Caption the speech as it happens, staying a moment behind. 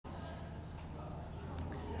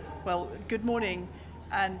Well, good morning,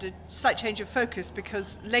 and a slight change of focus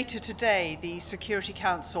because later today the Security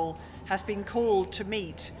Council has been called to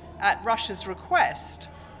meet at Russia's request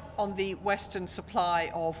on the Western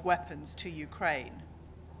supply of weapons to Ukraine.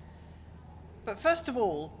 But first of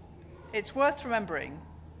all, it's worth remembering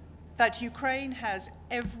that Ukraine has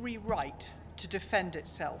every right to defend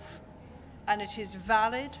itself, and it is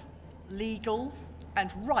valid, legal,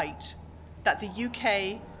 and right that the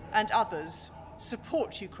UK and others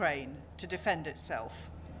support Ukraine to defend itself,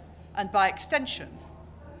 and by extension,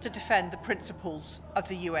 to defend the principles of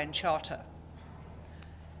the UN Charter.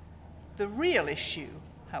 The real issue,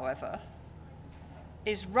 however,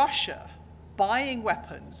 is Russia buying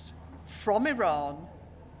weapons from Iran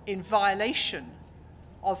in violation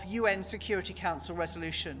of UN Security Council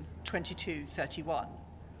Resolution 2231.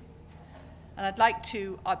 And I'd like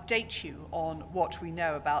to update you on what we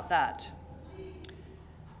know about that.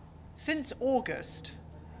 Since August,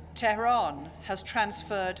 Tehran has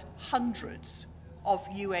transferred hundreds of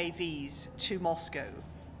UAVs to Moscow,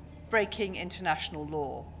 breaking international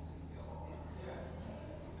law.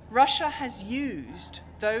 Russia has used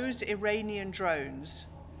those Iranian drones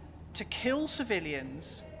to kill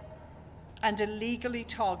civilians and illegally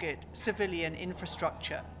target civilian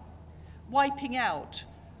infrastructure, wiping out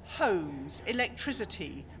homes,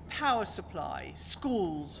 electricity, power supply,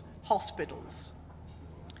 schools, hospitals.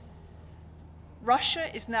 Russia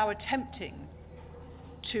is now attempting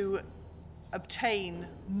to obtain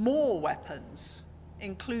more weapons,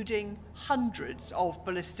 including hundreds of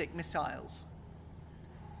ballistic missiles.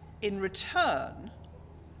 In return,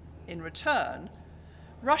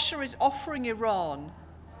 Russia is offering Iran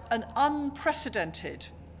an unprecedented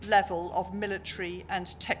level of military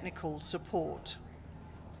and technical support.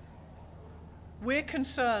 We're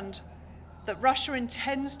concerned that Russia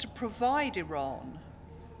intends to provide Iran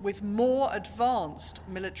with more advanced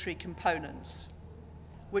military components,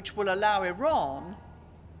 which will allow Iran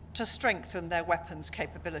to strengthen their weapons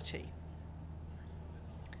capability.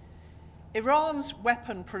 Iran's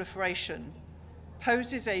weapon proliferation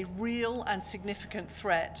poses a real and significant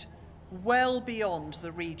threat well beyond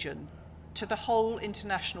the region to the whole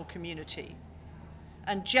international community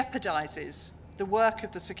and jeopardizes the work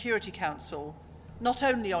of the Security Council not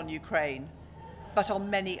only on Ukraine, but on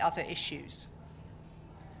many other issues.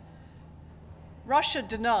 Russia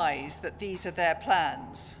denies that these are their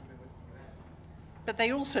plans, but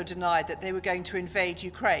they also denied that they were going to invade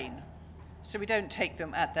Ukraine, so we don't take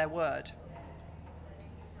them at their word.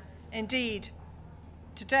 Indeed,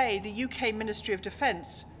 today the UK Ministry of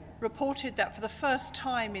Defence reported that for the first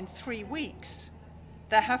time in 3 weeks,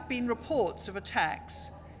 there have been reports of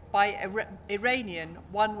attacks by Iranian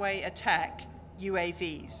one-way attack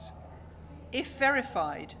UAVs. If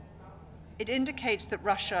verified, it indicates that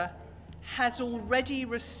Russia has already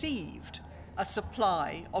received a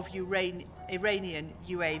supply of Iranian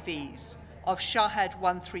UAVs, of Shahed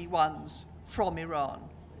 131s from Iran.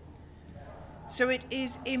 So it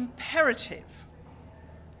is imperative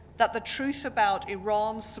that the truth about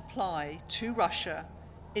Iran's supply to Russia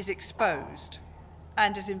is exposed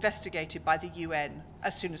and is investigated by the UN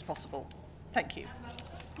as soon as possible. Thank you.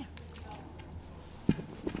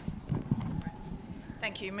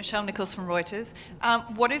 Thank you. Michelle Nichols from Reuters.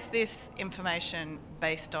 What is this information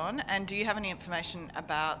based on, and do you have any information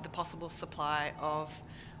about the possible supply of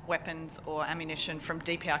weapons or ammunition from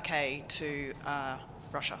DPRK to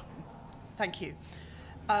Russia? Thank you.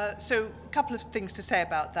 So a couple of things to say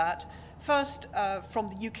about that. First, from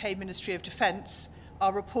the UK Ministry of Defence,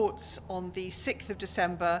 our reports on the 6th of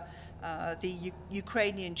December, the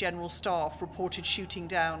Ukrainian General Staff reported shooting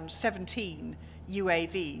down 17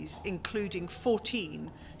 UAVs, including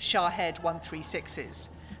 14 Shahed 136s.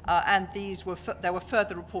 And there were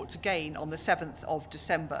further reports again on the 7th of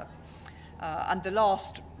December. And the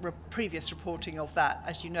last previous reporting of that,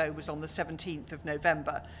 as you know, was on the 17th of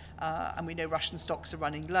November. And we know Russian stocks are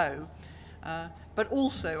running low. But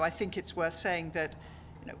also, I think it's worth saying that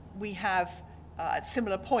we have, at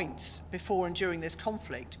similar points before and during this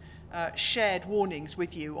conflict, shared warnings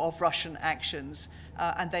with you of Russian actions,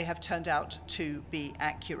 and they have turned out to be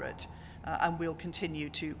accurate, and we'll continue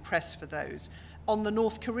to press for those. On the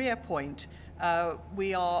North Korea point,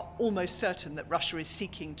 we are almost certain that Russia is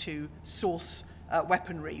seeking to source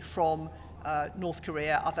weaponry from North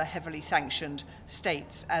Korea, other heavily sanctioned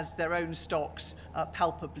states, as their own stocks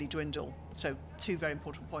palpably dwindle. So, two very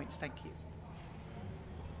important points. Thank you.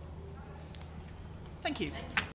 Thank you.